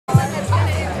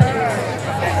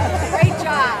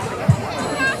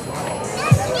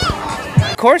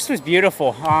course was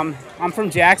beautiful. I'm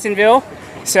from Jacksonville,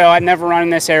 so I've never run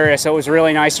in this area, so it was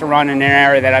really nice to run in an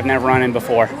area that I've never run in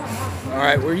before. All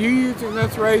right, were you using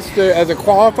this race as a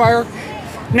qualifier?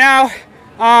 No,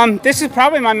 this is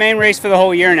probably my main race for the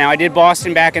whole year now. I did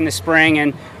Boston back in the spring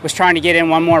and was trying to get in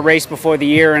one more race before the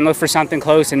year and look for something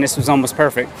close, and this was almost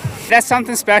perfect. That's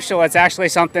something special. It's actually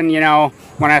something, you know,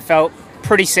 when I felt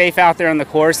pretty safe out there on the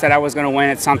course that I was going to win.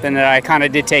 It's something that I kind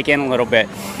of did take in a little bit.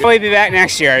 I'll probably be back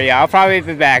next year. Yeah, I'll probably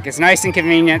be back. It's nice and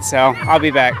convenient, so I'll be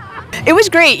back. It was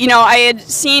great. You know, I had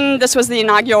seen this was the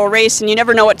inaugural race, and you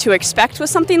never know what to expect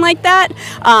with something like that.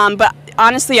 But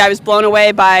honestly, I was blown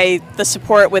away by the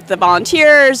support with the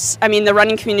volunteers. I mean, the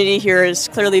running community here is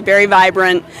clearly very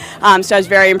vibrant. So I was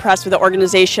very impressed with the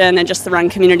organization and just the run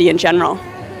community in general.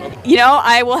 You know,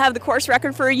 I will have the course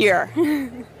record for a year.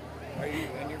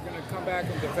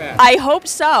 I hope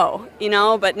so, you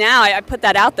know, but now I put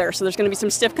that out there, so there's going to be some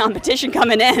stiff competition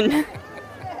coming in.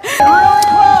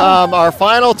 Our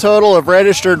final total of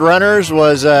registered runners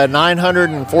was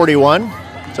 941,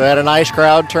 so I had a nice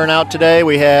crowd turnout today.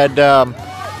 We had,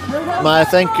 I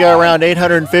think, around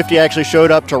 850 actually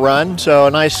showed up to run, so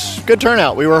a nice, good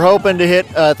turnout. We were hoping to hit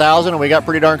 1,000, and we got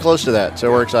pretty darn close to that,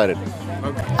 so we're excited.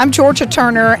 I'm Georgia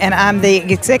Turner, and I'm the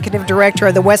Executive Director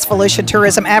of the West Volusia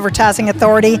Tourism Advertising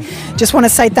Authority. Just want to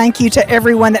say thank you to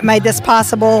everyone that made this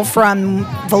possible, from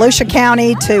Volusia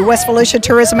County to West Volusia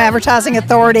Tourism Advertising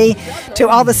Authority, to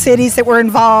all the cities that were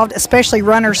involved, especially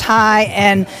Runners High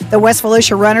and the West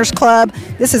Volusia Runners Club.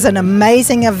 This is an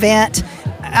amazing event.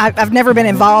 I've never been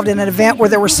involved in an event where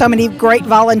there were so many great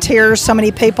volunteers, so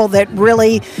many people that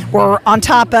really were on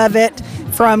top of it,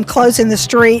 from closing the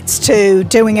streets to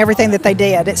doing everything that they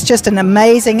did. It's just an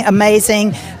amazing,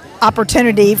 amazing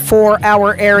opportunity for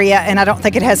our area, and I don't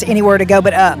think it has anywhere to go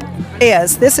but up.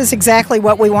 This is exactly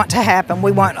what we want to happen.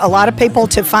 We want a lot of people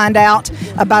to find out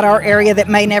about our area that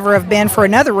may never have been for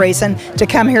another reason, to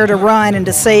come here to run and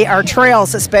to see our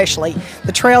trails especially.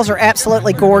 The trails are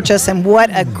absolutely gorgeous, and what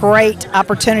a great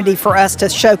opportunity for us to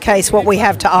showcase what we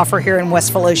have to offer here in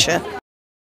West Volusia.